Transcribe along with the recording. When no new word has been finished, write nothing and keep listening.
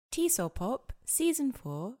Teasel Pop Season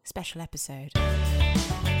 4 Special Episode.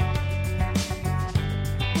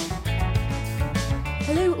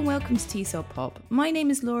 Hello and welcome to Teasel Pop. My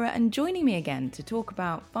name is Laura, and joining me again to talk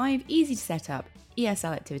about 5 easy to set up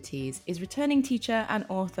ESL activities is returning teacher and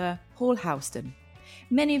author Hall Houston.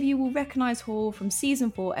 Many of you will recognise Hall from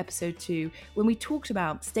Season 4 Episode 2 when we talked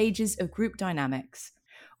about stages of group dynamics.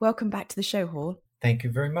 Welcome back to the show, Hall. Thank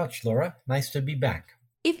you very much, Laura. Nice to be back.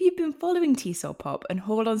 If you've been following Teasel Pop and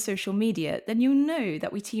Hall on social media, then you'll know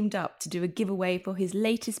that we teamed up to do a giveaway for his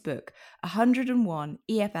latest book, 101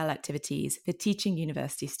 EFL Activities for Teaching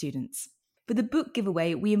University Students. For the book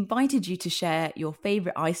giveaway, we invited you to share your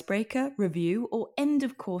favourite icebreaker, review, or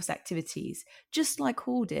end-of-course activities, just like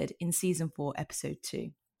Hall did in Season 4, Episode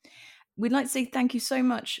 2. We'd like to say thank you so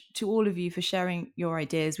much to all of you for sharing your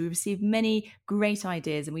ideas. We received many great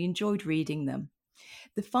ideas and we enjoyed reading them.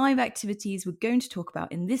 The 5 activities we're going to talk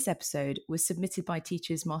about in this episode were submitted by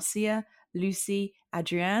teachers Marcia, Lucy,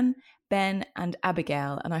 Adrienne, Ben and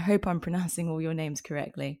Abigail, and I hope I'm pronouncing all your names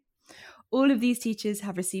correctly. All of these teachers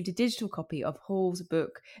have received a digital copy of Hall's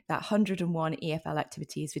book, that 101 EFL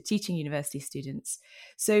Activities for Teaching University Students.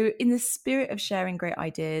 So in the spirit of sharing great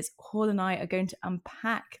ideas, Hall and I are going to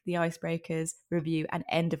unpack the icebreakers, review and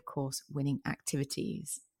end of course winning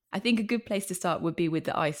activities. I think a good place to start would be with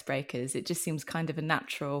the icebreakers. It just seems kind of a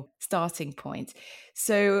natural starting point.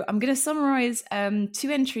 So I'm going to summarise 2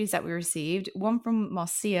 entries that we received. One from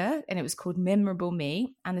Marcia, and it was called Memorable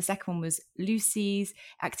Me. And the second one was Lucy's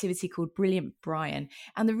activity called Brilliant Brian.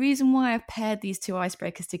 And the reason why I've paired these 2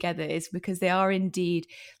 icebreakers together is because they are indeed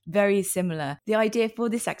very similar. The idea for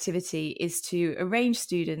this activity is to arrange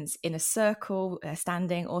students in a circle,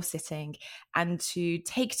 standing or sitting, and to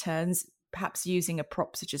take turns perhaps using a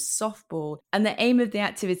prop such as softball. And the aim of the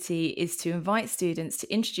activity is to invite students to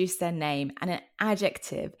introduce their name and an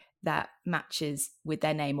adjective that matches with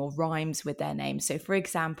their name or rhymes with their name. So for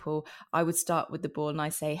example, I would start with the ball and I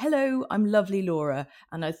say, "Hello, I'm lovely Laura."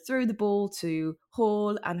 And I'd throw the ball to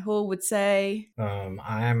Hall and Hall would say,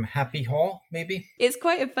 I'm Happy Hall, maybe? It's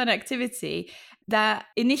quite a fun activity that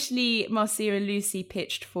initially Marcia and Lucy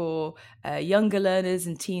pitched for younger learners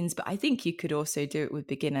and teens, but I think you could also do it with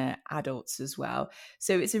beginner adults as well.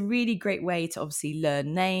 So it's a really great way to obviously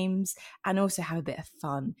learn names and also have a bit of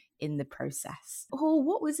fun in the process. Hall,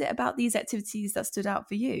 what was it about these activities that stood out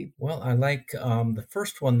for you? Well, I like the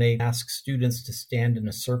first one. They ask students to stand in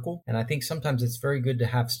a circle. And I think sometimes it's very good to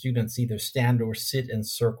have students either stand or sit in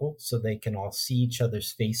circle so they can all see each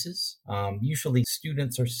other's faces. Usually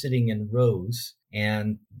students are sitting in rows,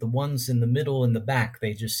 and the ones in the middle and the back,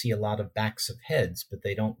 they just see a lot of backs of heads, but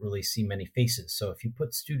they don't really see many faces. So if you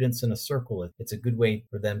put students in a circle, it's a good way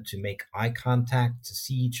for them to make eye contact, to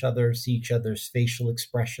see each other's facial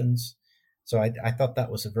expressions. So I thought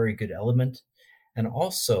that was a very good element. And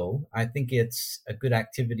also, I think it's a good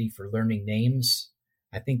activity for learning names.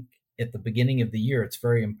 I think at the beginning of the year, it's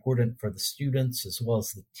very important for the students as well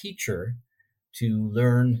as the teacher to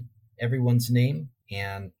learn everyone's name.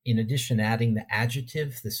 And in addition, adding the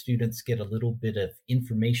adjective, the students get a little bit of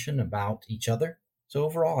information about each other. So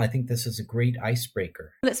overall, I think this is a great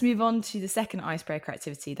icebreaker. Let's move on to the second icebreaker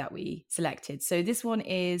activity that we selected. So this one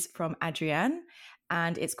is from Adrienne,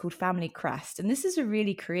 and it's called Family Crest. And this is a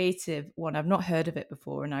really creative one. I've not heard of it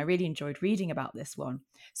before, and I really enjoyed reading about this one.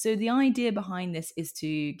 So the idea behind this is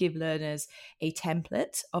to give learners a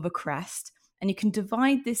template of a crest, and you can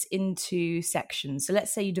divide this into sections. So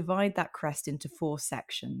let's say you divide that crest into 4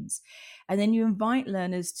 sections, and then you invite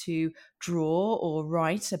learners to draw or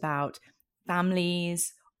write about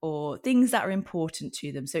families or things that are important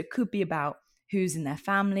to them. So it could be about who's in their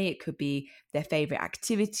family, it could be their favorite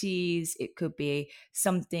activities, it could be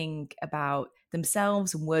something about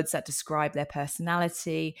themselves and words that describe their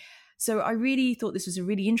personality. So I really thought this was a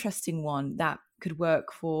really interesting one that could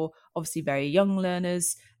work for obviously very young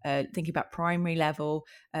learners, thinking about primary level,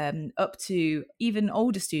 up to even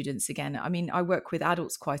older students again. I mean, I work with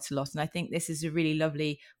adults quite a lot, and I think this is a really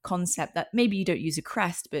lovely concept that maybe you don't use a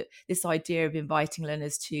crest, but this idea of inviting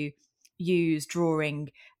learners to use drawing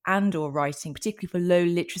and or writing, particularly for low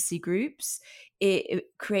literacy groups, it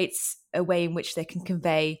creates a way in which they can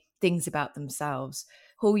convey things about themselves.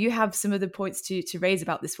 Hall, you have some other points to raise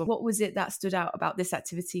about this one. What was it that stood out about this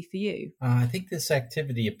activity for you? I think this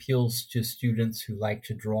activity appeals to students who like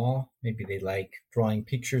to draw. Maybe they like drawing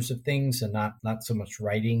pictures of things and not so much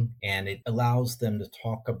writing. And it allows them to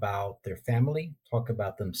talk about their family, talk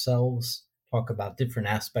about themselves, talk about different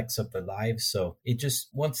aspects of their lives. So it just,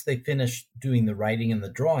 once they finish doing the writing and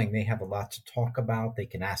the drawing, they have a lot to talk about. They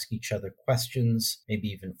can ask each other questions, maybe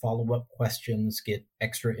even follow-up questions, get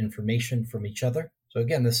extra information from each other. So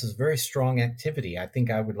again, this is very strong activity. I think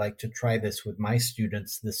I would like to try this with my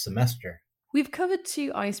students this semester. We've covered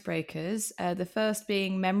two icebreakers, the first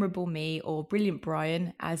being Memorable Me or Brilliant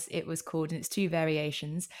Brian, as it was called in its two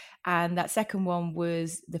variations. And that second one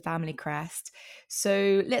was the family crest.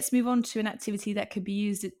 So let's move on to an activity that could be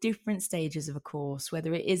used at different stages of a course,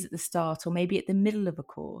 whether it is at the start or maybe at the middle of a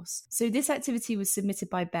course. So this activity was submitted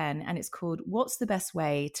by Ben and it's called What's the Best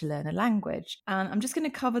Way to Learn a Language? And I'm just going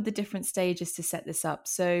to cover the different stages to set this up.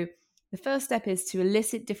 So the first step is to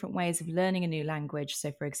elicit different ways of learning a new language.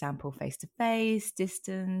 So, for example, face to face,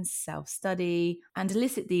 distance, self study, and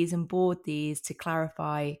elicit these and board these to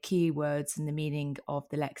clarify keywords and the meaning of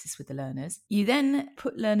the lexis with the learners. You then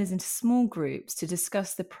put learners into small groups to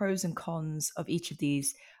discuss the pros and cons of each of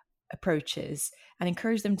these approaches and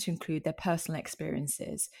encourage them to include their personal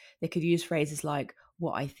experiences. They could use phrases like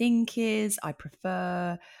what I think is, I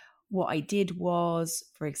prefer, what I did was,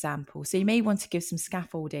 for example. So you may want to give some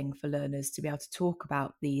scaffolding for learners to be able to talk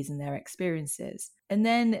about these and their experiences. And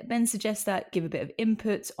then Ben suggests that give a bit of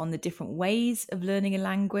input on the different ways of learning a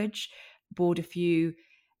language, board a few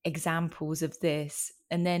examples of this.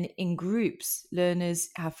 And then in groups, learners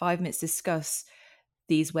have 5 minutes to discuss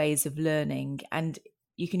these ways of learning. And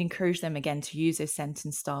you can encourage them again to use those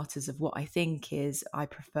sentence starters of what I think is, I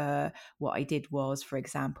prefer, what I did was, for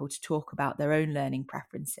example, to talk about their own learning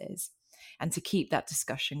preferences and to keep that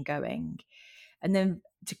discussion going. And then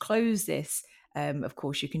to close this, of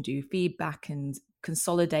course, you can do feedback and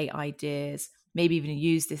consolidate ideas, maybe even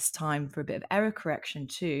use this time for a bit of error correction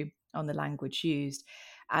too on the language used.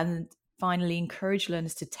 And finally, encourage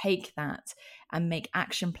learners to take that and make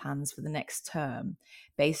action plans for the next term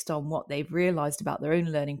based on what they've realized about their own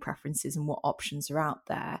learning preferences and what options are out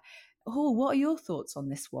there. Oh, what are your thoughts on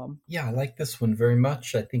this one? Yeah, I like this one very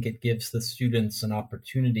much. I think it gives the students an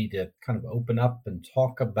opportunity to kind of open up and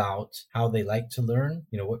talk about how they like to learn,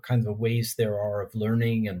 what kinds of ways there are of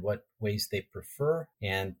learning and what ways they prefer,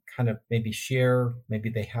 and kind of maybe share, maybe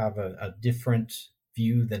they have a different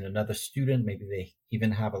view than another student. Maybe they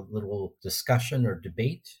even have a little discussion or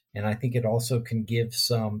debate. And I think it also can give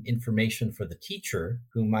some information for the teacher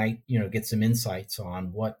who might, get some insights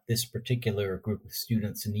on what this particular group of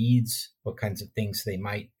students needs, what kinds of things they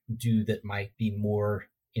might do that might be more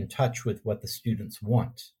in touch with what the students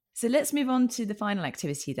want. So let's move on to the final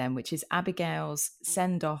activity then, which is Abigail's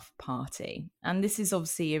send-off party. And this is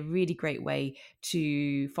obviously a really great way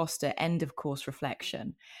to foster end of course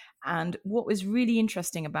reflection. And what was really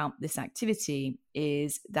interesting about this activity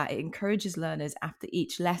is that it encourages learners after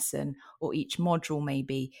each lesson or each module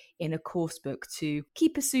maybe in a course book to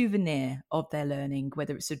keep a souvenir of their learning,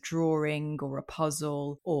 whether it's a drawing or a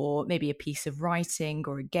puzzle or maybe a piece of writing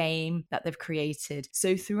or a game that they've created.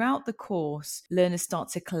 So throughout the course, learners start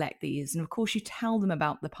to collect these. And of course, you tell them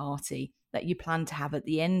about the party that you plan to have at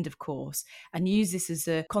the end of course and use this as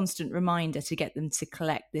a constant reminder to get them to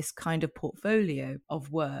collect this kind of portfolio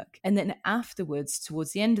of work. And then afterwards,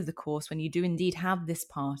 towards the end of the course, when you do indeed have this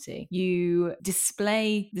party, you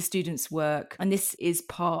display the students' work. And this is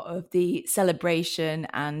part of the celebration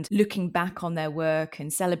and looking back on their work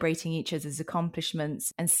and celebrating each other's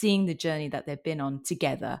accomplishments and seeing the journey that they've been on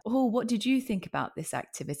together. Oh, what did you think about this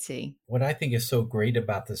activity? What I think is so great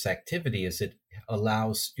about this activity is it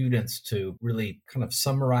allows students to really kind of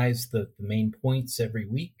summarize the main points every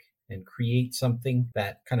week and create something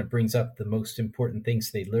that kind of brings up the most important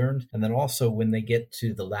things they learned. And then also when they get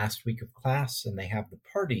to the last week of class and they have the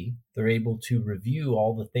party, they're able to review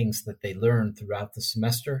all the things that they learned throughout the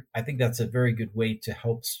semester. I think that's a very good way to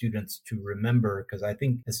help students to remember, because I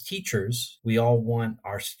think as teachers, we all want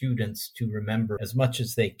our students to remember as much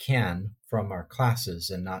as they can from our classes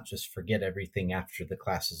and not just forget everything after the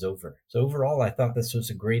class is over. So overall, I thought this was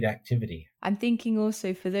a great activity. I'm thinking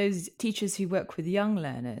also for those teachers who work with young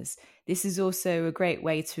learners, this is also a great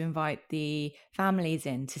way to invite the families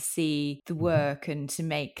in to see the work and to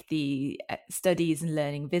make the studies and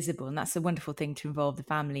learning visible. And that's a wonderful thing to involve the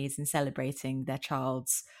families in celebrating their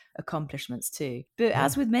child's accomplishments too. But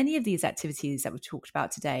as with many of these activities that we've talked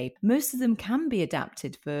about today, most of them can be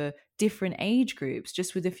adapted for different age groups,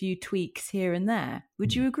 just with a few tweaks here and there.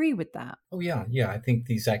 Would you agree with that? Oh, yeah. I think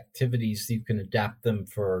these activities, you can adapt them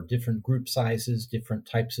for different group sizes, different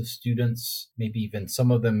types of students, maybe even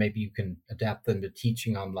some of them, maybe you can adapt them to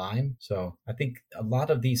teaching online. So I think a lot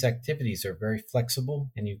of these activities are very flexible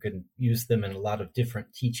and you can use them in a lot of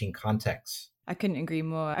different teaching contexts. I couldn't agree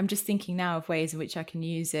more. I'm just thinking now of ways in which I can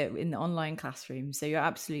use it in the online classroom. So you're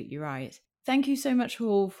absolutely right. Thank you so much,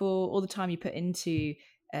 Hall, for all the time you put into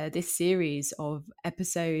this series of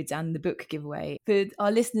episodes and the book giveaway. For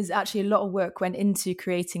our listeners, actually a lot of work went into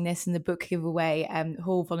creating this and the book giveaway.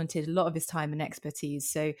 Hall volunteered a lot of his time and expertise.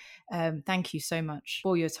 So thank you so much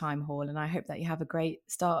for your time, Hall, and I hope that you have a great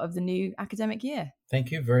start of the new academic year.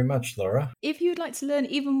 Thank you very much, Laura. If you'd like to learn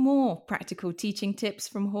even more practical teaching tips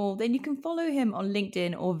from Hall, then you can follow him on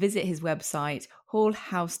LinkedIn or visit his website,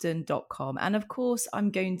 hallhouston.com. And of course, I'm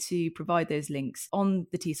going to provide those links on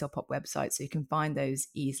the TESOL Pop website so you can find those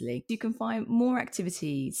easily. You can find more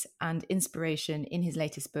activities and inspiration in his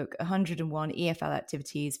latest book, 101 EFL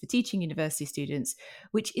Activities for Teaching University Students,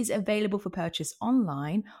 which is available for purchase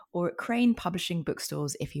online or at Crane Publishing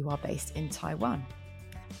bookstores if you are based in Taiwan.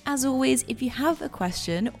 As always, if you have a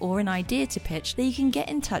question or an idea to pitch, then you can get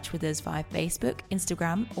in touch with us via Facebook,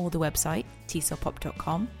 Instagram, or the website,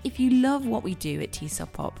 tsolpop.com. If you love what we do at TESOL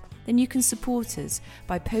Pop, then you can support us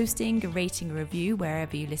by posting, rating, a review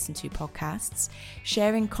wherever you listen to podcasts,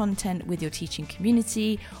 sharing content with your teaching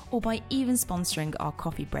community, or by even sponsoring our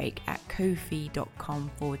coffee break at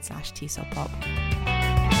ko-fi.com/TESOL Pop.